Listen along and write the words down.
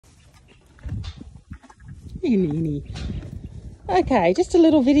Hey, Nini. Okay, just a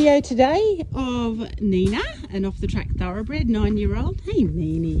little video today of Nina, an off-the-track thoroughbred, 9-year-old. Hey,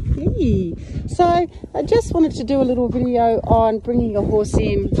 Nini. Hey. So, I just wanted to do a little video on bringing a horse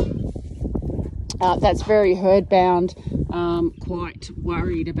in that's very herd-bound, quite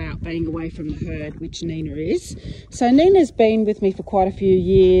worried about being away from the herd, which Nina is. So Nina's been with me for quite a few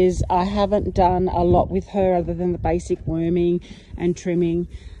years. I haven't done a lot with her other than the basic worming and trimming,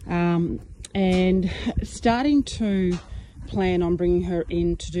 and starting to plan on bringing her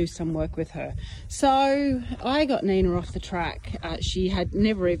in to do some work with her. So I got Nina off the track. She had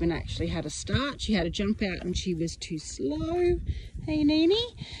never even actually had a start. She had a jump out and she was too slow. Hey,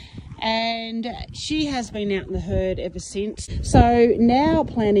 Nini. And she has been out in the herd ever since. So now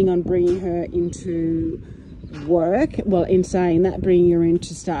planning on bringing her into work. Well, in saying that, bringing her in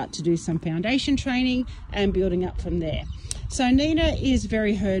to start to do some foundation training and building up from there. So Nina is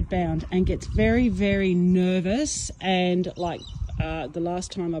very herd bound and gets very, very nervous, and like the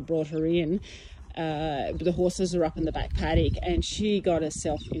last time I brought her in, the horses are up in the back paddock and she got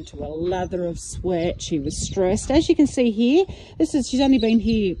herself into a lather of sweat. She was stressed. As you can see here, she's only been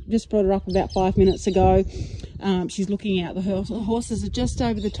here, just brought her up about 5 minutes ago. She's looking out. The horses are just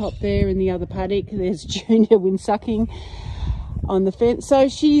over the top there in the other paddock. There's Junior windsucking on the fence, so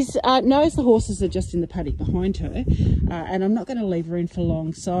she's knows the horses are just in the paddock behind her, and I'm not going to leave her in for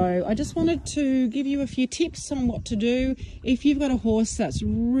long. So I just wanted to give you a few tips on what to do if you've got a horse that's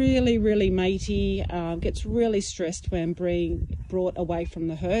really, really matey, gets really stressed when being brought away from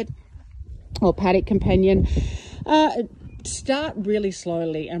the herd or paddock companion. Start really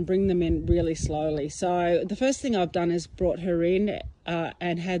slowly and bring them in really slowly. So the first thing I've done is brought her in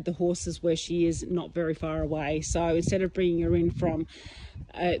and had the horses where she is not very far away. So instead of bringing her in from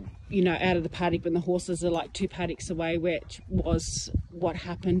you know, out of the paddock when the horses are like 2 paddocks away, which was what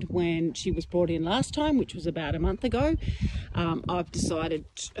happened when she was brought in last time, which was about a month ago, I've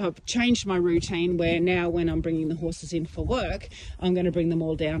changed my routine where now when I'm bringing the horses in for work, I'm going to bring them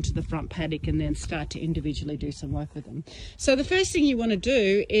all down to the front paddock and then start to individually do some work with them. So the first thing you want to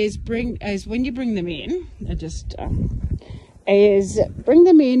do is when you bring them in, bring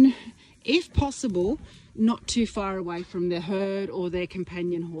them in, if possible, not too far away from their herd or their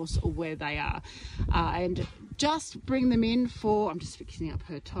companion horse or where they are, and just bring them in for, I'm just fixing up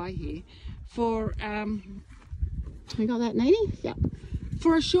her tie here, for we got that, Nini? Yep.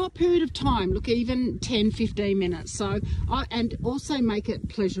 For a short period of time, look, even 10-15 minutes. So and also make it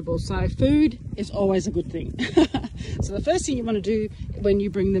pleasurable. So food is always a good thing. So the first thing you want to do when you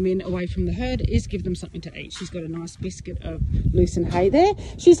bring them in away from the herd is give them something to eat. She's got a nice biscuit of loosened hay there.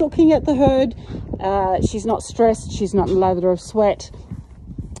 She's looking at the herd. She's not stressed. She's not in a lather of sweat.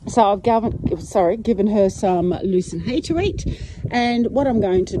 So I've given her some loosened hay to eat. And what I'm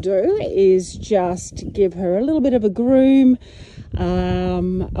going to do is just give her a little bit of a groom.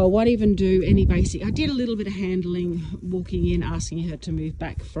 I won't even do any basic. I did a little bit of handling, walking in, asking her to move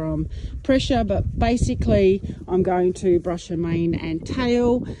back from pressure, but basically I'm going to brush her mane and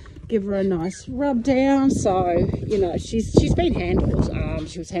tail, give her a nice rub down. So, you know, she's been handled.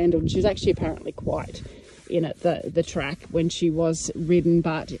 She was handled. She was actually apparently quite in at the track when she was ridden,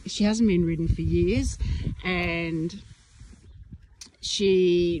 but she hasn't been ridden for years. And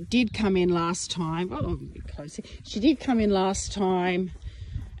she did come in last time. Oh, a bit closer. She did come in last time,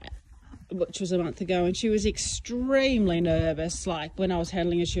 which was a month ago, and she was extremely nervous. Like when I was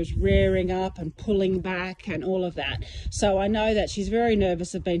handling her, she was rearing up and pulling back and all of that. So I know that she's very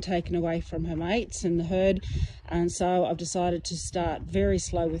nervous of being taken away from her mates and the herd. And so I've decided to start very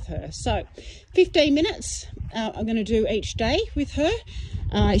slow with her. So 15 minutes I'm going to do each day with her.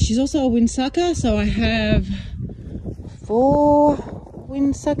 She's also a windsucker, so I have 4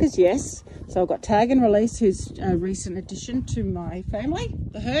 windsuckers, yes. So I've got Tag and Release, who's a recent addition to my family,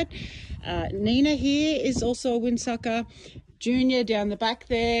 the herd. Nina here is also a windsucker. Junior down the back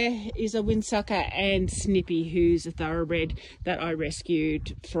there is a windsucker, and Snippy, who's a thoroughbred that I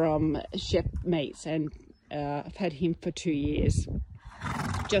rescued from Shep Meats, and I've had him for 2 years,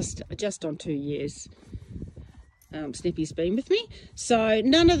 just on 2 years. Snippy's been with me. So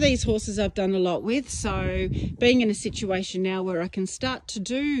none of these horses I've done a lot with, so being in a situation now where I can start to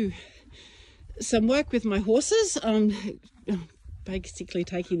do some work with my horses, I'm basically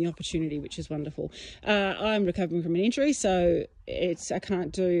taking the opportunity, which is wonderful. I'm recovering from an injury, so I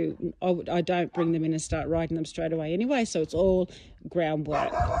don't bring them in and start riding them straight away anyway, so it's all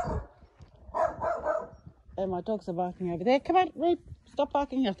groundwork. And my dogs are barking over there. Come on, Reed, stop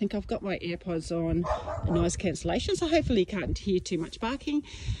barking. I think I've got my AirPods on noise cancellation, so hopefully you can't hear too much barking.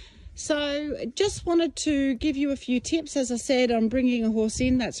 So just wanted to give you a few tips. As I said, I'm bringing a horse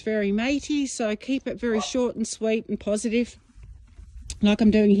in that's very matey, so keep it very short and sweet and positive, like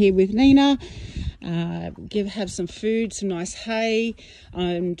I'm doing here with Nina. Have some food, some nice hay,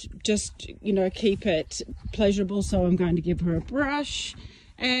 and just, you know, keep it pleasurable. So I'm going to give her a brush,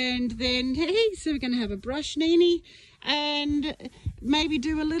 and then so we're going to have a brush, Nini, and maybe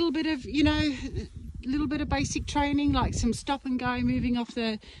do a little bit of, you know, a little bit of basic training, like some stop and go, moving off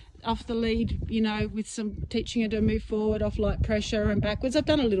the lead, you know, with some teaching her to move forward off light pressure and backwards. I've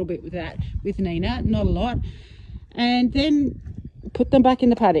done a little bit with that with Nina, not a lot, and then put them back in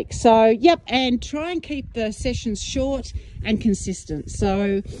the paddock. So yep, and try and keep the sessions short and consistent.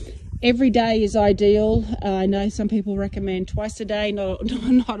 So every day is ideal. I know some people recommend twice a day.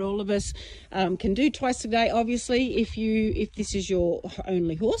 Not all of us can do twice a day. Obviously, if this is your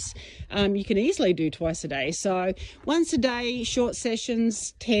only horse, you can easily do twice a day. So once a day, short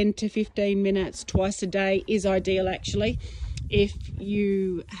sessions, 10 to 15 minutes, twice a day is ideal actually, if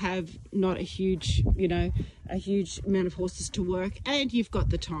you have not a huge, you know, a huge amount of horses to work and you've got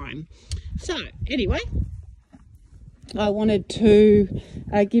the time. So anyway, I wanted to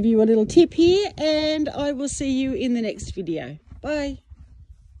give you a little tip here, and I will see you in the next video. Bye.